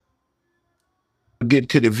get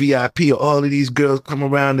to the VIP, all of these girls come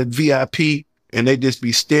around the VIP and they just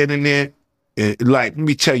be standing there. And like, let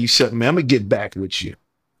me tell you something, man. I'm gonna get back with you.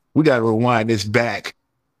 We gotta rewind this back.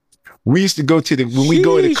 We used to go to when we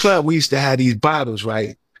go to the club, we used to have these bottles,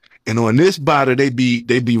 right? And on this bottle, they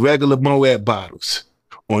be regular Moet bottles.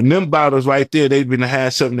 On them bottles right there, they've been to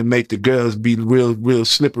have something to make the girls be real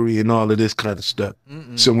slippery and all of this kind of stuff.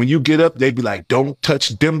 So when you get up, they be like, don't touch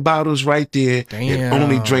them bottles right there. And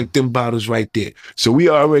only drink them bottles right there. So we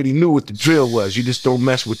already knew what the drill was. You just don't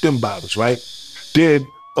mess with them bottles, right? Then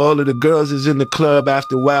all of the girls is in the club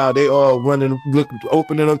after a while. They all running,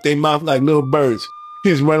 opening up their mouth like little birds.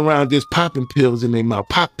 He's running around just popping pills in their mouth.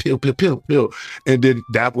 Pop, pill. And then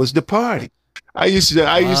that was the party. I used to,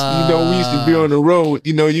 we used to be on the road,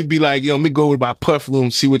 you'd be like, yo, let me go with my Puff room,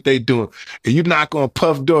 see what they doing. And you knock on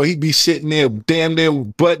Puff door, he'd be sitting there damn near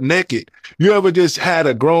butt naked. You ever just had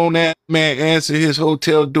a grown ass man answer his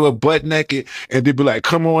hotel door butt naked and they'd be like,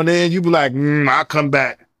 come on in? You'd be like, I'll come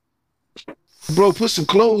back. Bro, put some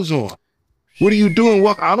clothes on. What are you doing?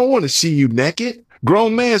 I don't want to see you naked.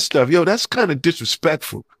 Grown man stuff. Yo, that's kind of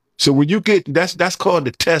disrespectful. So when you get, that's called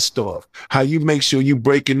the test off. How you make sure you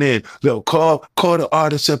breaking in. Yo, call the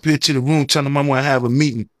artist up here to the room, tell him I want to have a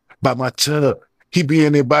meeting by my tub. He be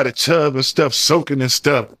in there by the tub and stuff, soaking and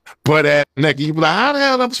stuff, butt ass naked. You be like, how the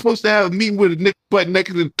hell am I supposed to have a meeting with a nigga butt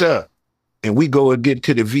naked in the tub? And we go and get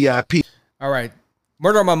to the VIP. All right.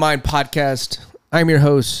 Murder on My Mind podcast. I'm your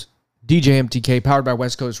host, DJ MTK, powered by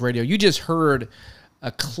West Coast Radio. You just heard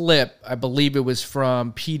a clip, I believe it was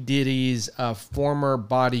from P. Diddy's former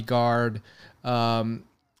bodyguard, a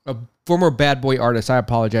former Bad Boy artist, I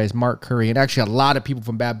apologize, Mark Curry. And actually a lot of people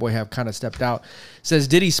from Bad Boy have kind of stepped out. Says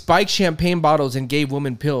Diddy spiked champagne bottles and gave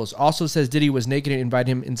women pills. Also says Diddy was naked and invited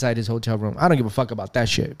him inside his hotel room. I don't give a fuck about that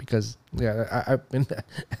shit because, yeah,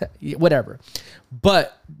 whatever.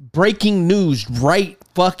 But breaking news right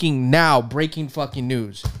fucking now, breaking fucking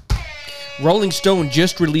news. Rolling Stone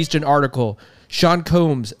just released an article. Sean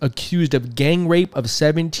Combs accused of gang rape of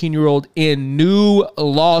 17-year-old in new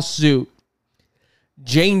lawsuit.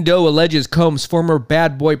 Jane Doe alleges Combs' former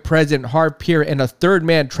Bad Boy president, Harv Pierre, and a third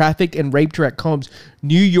man trafficked and raped her at Combs'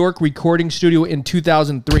 New York recording studio in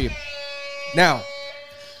 2003. Now,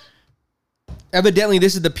 evidently,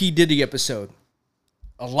 this is the P. Diddy episode.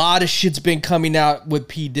 A lot of shit's been coming out with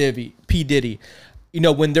P. Diddy.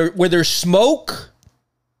 When where there's smoke,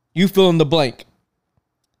 you fill in the blank.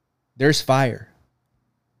 There's fire.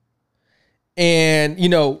 And,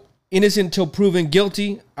 innocent until proven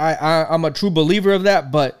guilty. I'm a true believer of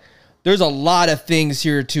that, but there's a lot of things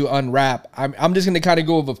here to unwrap. I'm just going to kind of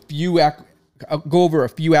go over a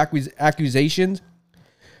few accusations.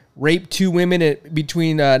 Raped 2 women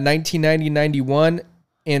between 1990 and 91,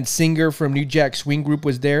 and singer from New Jack Swing Group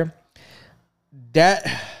was there. This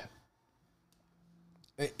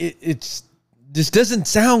doesn't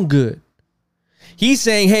sound good. He's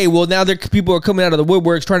saying, hey, well, now people are coming out of the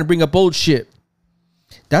woodworks trying to bring up old shit.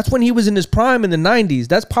 That's when he was in his prime in the 90s.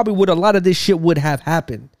 That's probably what a lot of this shit would have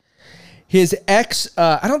happened. His ex,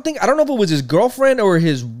 I don't know if it was his girlfriend or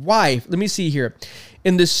his wife. Let me see here.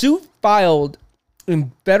 In the suit filed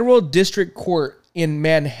in federal district court in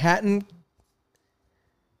Manhattan,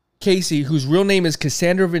 Casey, whose real name is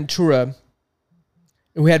Cassandra Ventura,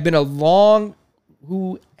 who had long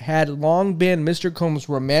been Mr. Combs'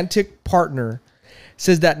 romantic partner,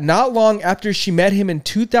 says that not long after she met him in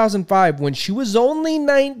 2005, when she was only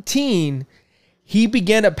 19, he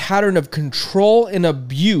began a pattern of control and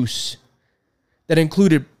abuse that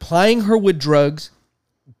included plying her with drugs,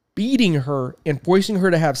 beating her, and forcing her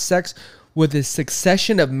to have sex with a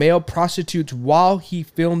succession of male prostitutes while he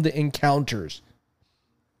filmed the encounters.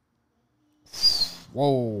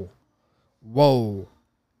 Whoa.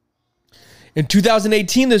 In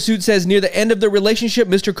 2018, the suit says near the end of the relationship,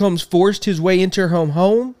 Mr. Combs forced his way into her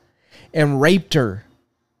home and raped her.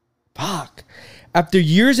 Fuck. After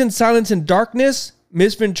years in silence and darkness,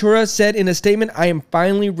 Ms. Ventura said in a statement, I am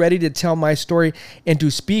finally ready to tell my story and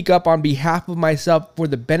to speak up on behalf of myself for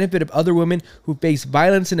the benefit of other women who face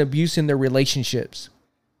violence and abuse in their relationships.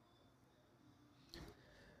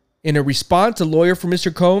 In a response, a lawyer for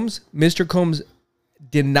Mr. Combs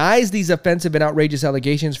denies these offensive and outrageous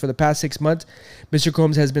allegations. For the past 6 months, Mr.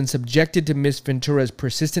 Combs has been subjected to Ms. Ventura's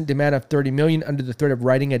persistent demand of $30 million under the threat of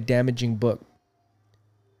writing a damaging book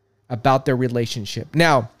about their relationship.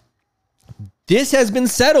 Now, this has been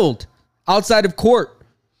settled outside of court,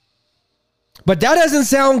 but that doesn't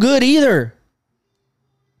sound good either.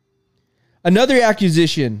 Another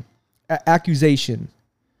accusation,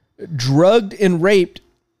 drugged and raped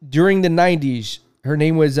during the 90s. Her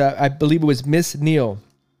name was, I believe it was Miss Neal.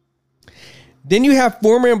 Then you have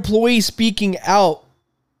former employees speaking out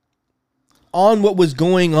on what was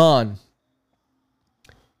going on.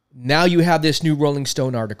 Now you have this new Rolling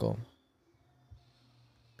Stone article.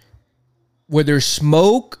 Where there's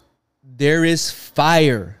smoke, there is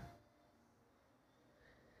fire.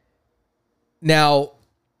 Now,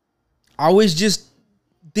 I always just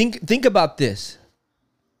think about this.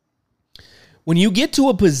 When you get to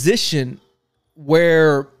a position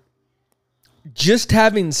where just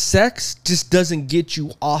having sex just doesn't get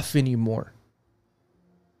you off anymore,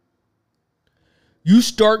 you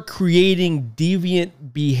start creating deviant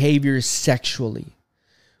behaviors sexually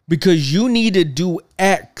because you need to do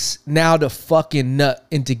X now to fucking nut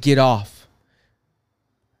and to get off.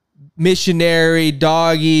 Missionary,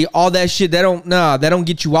 doggy, all that shit, that don't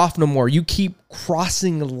get you off no more. You keep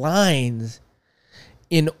crossing lines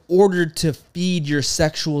in order to feed your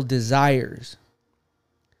sexual desires.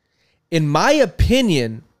 In my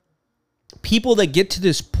opinion, people that get to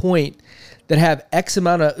this point that have X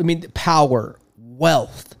amount of, power,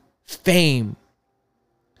 wealth, fame,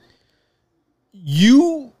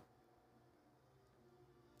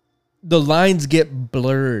 the lines get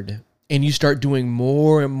blurred and you start doing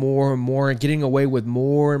more and more and more and getting away with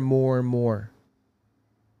more and more and more.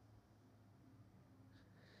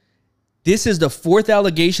 This is the fourth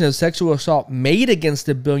allegation of sexual assault made against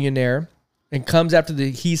the billionaire and comes after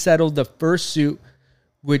he settled the first suit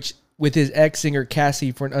with his ex-singer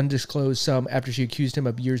Cassie for an undisclosed sum after she accused him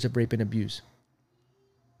of years of rape and abuse.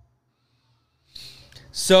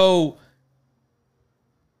 So,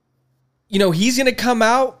 he's going to come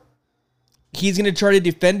out. He's going to try to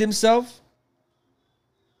defend himself.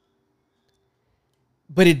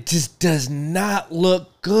 But it just does not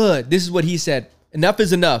look good. This is what he said. Enough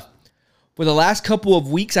is enough. For the last couple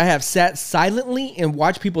of weeks, I have sat silently and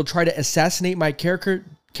watched people try to assassinate my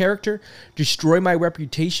character, destroy my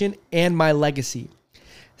reputation and my legacy.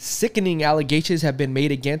 Sickening allegations have been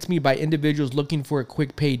made against me by individuals looking for a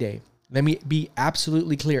quick payday. Let me be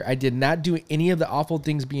absolutely clear. I did not do any of the awful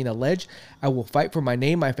things being alleged. I will fight for my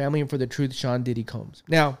name, my family, and for the truth. Sean Diddy Combs.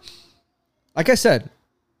 Now, like I said,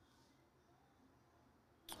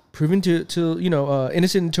 proven to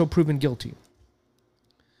innocent until proven guilty.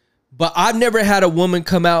 But I've never had a woman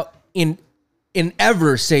come out and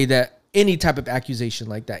ever say that any type of accusation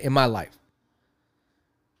like that in my life.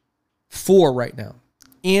 4 right now.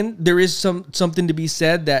 And there is something to be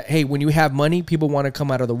said that, hey, when you have money, people want to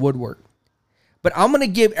come out of the woodwork. But I'm going to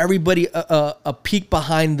give everybody a peek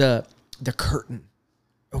behind the curtain,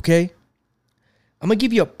 okay? I'm going to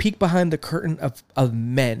give you a peek behind the curtain of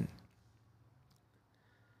men.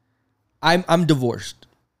 I'm divorced.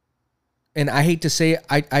 And I hate to say it,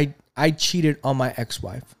 I cheated on my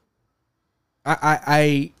ex-wife.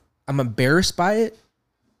 I'm embarrassed by it.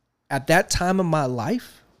 At that time of my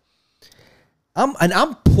life,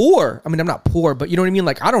 I'm poor. I'm not poor, but you know what I mean?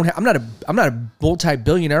 Like I'm not a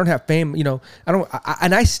multi-billionaire. I don't have fame,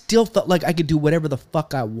 and I still felt like I could do whatever the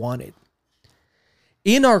fuck I wanted.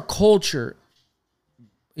 In our culture,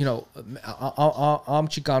 I'm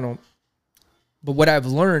Chicano, but what I've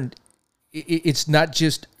learned, it's not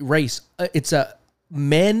just race. It's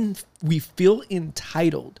men, we feel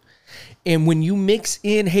entitled. And when you mix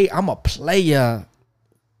in, hey, I'm a player,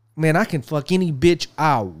 man, I can fuck any bitch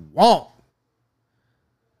I want.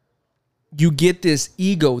 You get this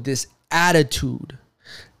ego, this attitude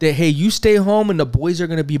that, hey, you stay home and the boys are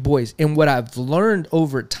going to be boys. And what I've learned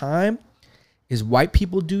over time is white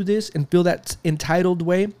people do this and feel that entitled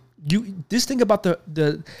way. You just think about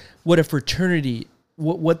the what a fraternity,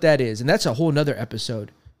 what that is. And that's a whole nother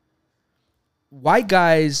episode. White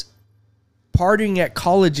guys partying at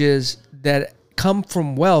colleges that come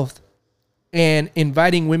from wealth and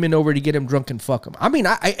inviting women over to get them drunk and fuck them. I mean,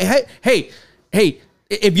 hey,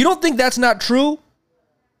 if you don't think that's not true,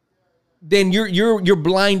 then you're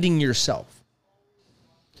blinding yourself.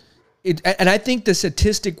 And I think the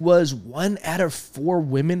statistic was 1 out of 4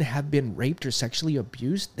 women have been raped or sexually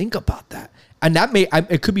abused. Think about that. And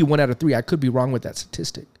it could be 1 out of 3. I could be wrong with that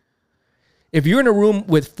statistic. If you're in a room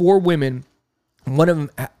with 4 women, one of them,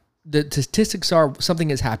 the statistics are something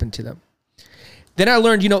has happened to them. Then I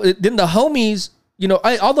learned, then the homies,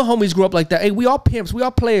 all the homies grew up like that. Hey, we all pimps, we all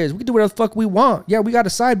players. We can do whatever the fuck we want. Yeah, we got a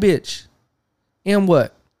side bitch. And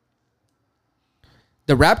what?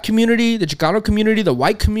 The rap community, the Chicano community, the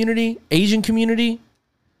white community, Asian community.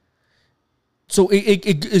 So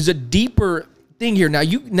it is a deeper thing here.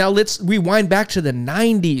 Now let's rewind back to the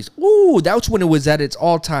 90s. Ooh, that's when it was at its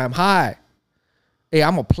all-time high. Hey,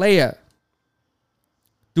 I'm a player.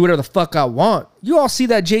 do whatever the fuck I want. You all see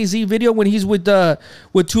that Jay-Z video when he's with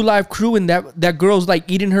 2 Live Crew and that girl's like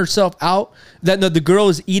eating herself out. The girl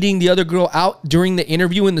is eating the other girl out during the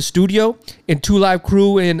interview in the studio, and 2 Live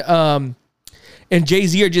Crew and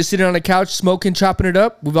Jay-Z are just sitting on the couch smoking, chopping it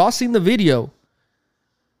up. We've all seen the video.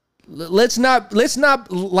 Let's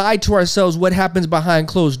not lie to ourselves what happens behind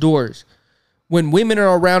closed doors. When women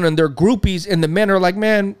are around and they're groupies and the men are like,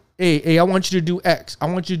 man, hey, I want you to do X. I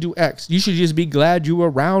want you to do X. You should just be glad you're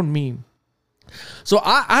around me. So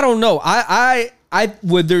I don't know. I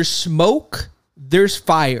where there's smoke, there's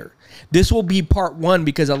fire. This will be part 1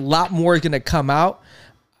 because a lot more is going to come out.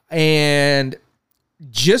 And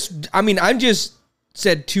I'm just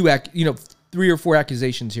said 3 or 4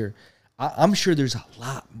 accusations here. I'm sure there's a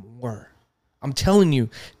lot more. I'm telling you,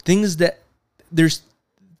 there's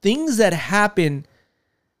things that happen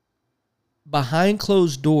behind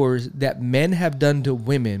closed doors that men have done to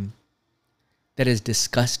women that is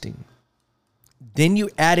disgusting. Then you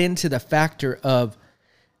add into the factor of,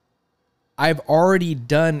 I've already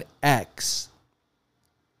done X.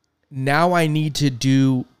 Now I need to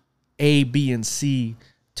do A, B, and C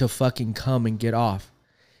to fucking come and get off.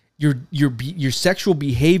 Your sexual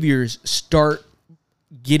behaviors start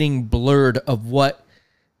getting blurred of what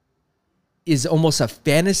is almost a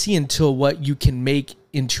fantasy until what you can make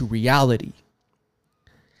into reality.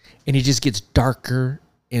 And it just gets darker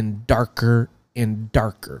and darker and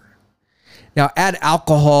darker. Now add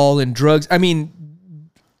alcohol and drugs. I mean,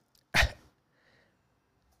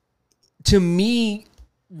 to me,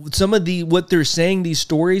 some of what they're saying, these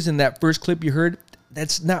stories in that first clip you heard,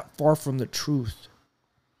 that's not far from the truth.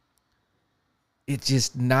 It's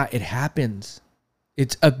just not, it happens.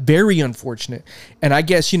 It's a very unfortunate. And I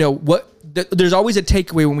guess, there's always a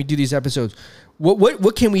takeaway when we do these episodes.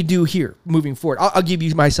 What can we do here moving forward? I'll give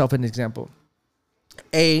you myself an example.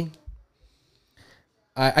 I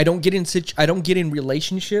don't get in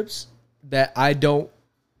relationships that I'm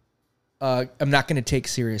not going to take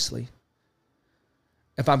seriously.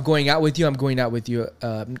 If I'm going out with you, I'm going out with you.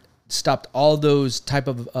 Stopped all those type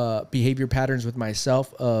of behavior patterns with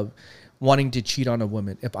myself of wanting to cheat on a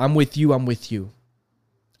woman. If I'm with you, I'm with you.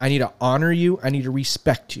 I need to honor you. I need to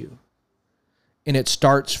respect you. And it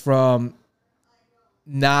starts from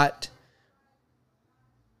not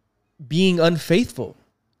being unfaithful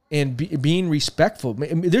and being respectful.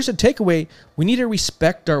 There's a takeaway. We need to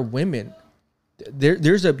respect our women.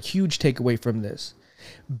 There's a huge takeaway from this.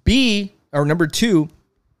 Number 2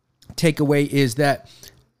 takeaway is that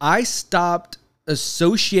I stopped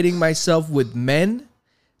associating myself with men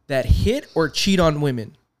that hit or cheat on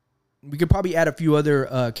women. We could probably add a few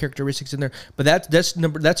other characteristics in there, but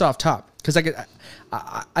that's off top, because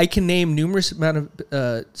I can name numerous amount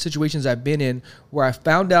of situations I've been in where I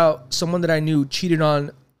found out someone that I knew cheated on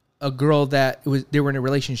a girl that they were in a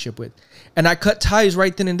relationship with, and I cut ties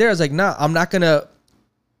right then and there. I was like, nah, I'm not gonna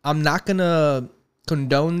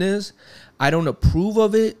condone this. I don't approve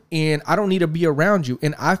of it, and I don't need to be around you.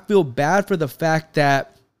 And I feel bad for the fact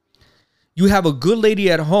that you have a good lady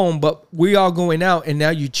at home, but we all going out and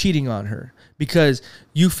now you're cheating on her because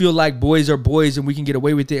you feel like boys are boys and we can get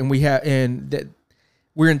away with it, and that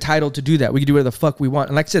we're entitled to do that. We can do whatever the fuck we want.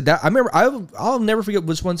 And like I said, that I remember, I'll never forget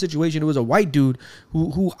this one situation. It was a white dude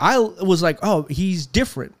who I was like, oh, he's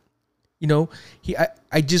different.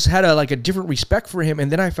 I just had a different respect for him.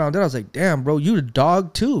 And then I found out, I was like, damn, bro, you a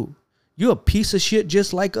dog too. You a piece of shit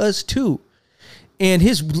just like us too. And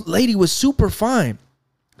his lady was super fine.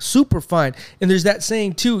 Super fine. And there's that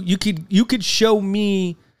saying too, you could show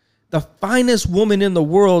me the finest woman in the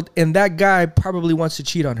world and that guy probably wants to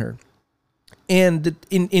cheat on her. And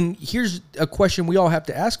here's a question we all have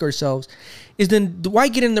to ask ourselves is then why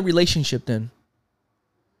get in the relationship then?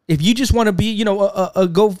 If you just want to be,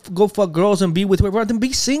 go fuck girls and be with whoever, then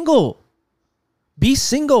be single. Be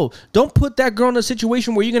single. Don't put that girl in a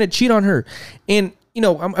situation where you're going to cheat on her. And,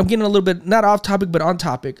 I'm getting a little bit, not off topic, but on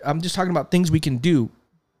topic. I'm just talking about things we can do.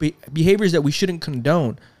 Behaviors that we shouldn't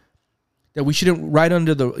condone. That we shouldn't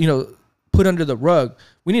put under the rug.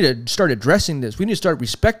 We need to start addressing this. We need to start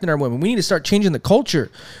respecting our women. We need to start changing the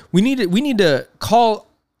culture. We need to call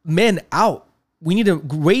men out. We need to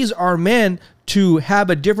raise our men to have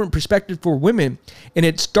a different perspective for women. And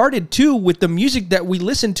it started too with the music that we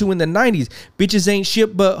listened to in the 90s. Bitches ain't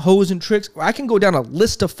shit but hoes and tricks. I can go down a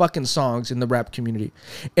list of fucking songs in the rap community.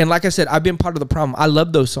 And like I said, I've been part of the problem. I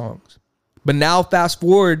love those songs. But now fast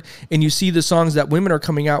forward and you see the songs that women are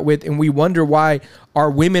coming out with and we wonder why our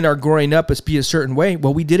women are growing up as be a certain way.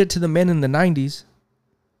 Well, we did it to the men in the 90s.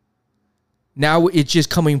 Now it's just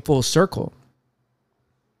coming full circle.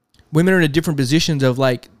 Women are in a different positions of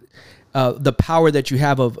the power that you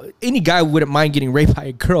have of any guy wouldn't mind getting raped by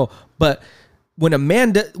a girl, but when a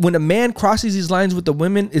man crosses these lines with the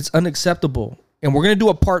women, it's unacceptable. And we're gonna do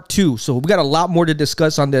a part 2, so we got a lot more to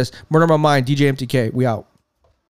discuss on this. Murder on My Mind, DJ MTK, we out.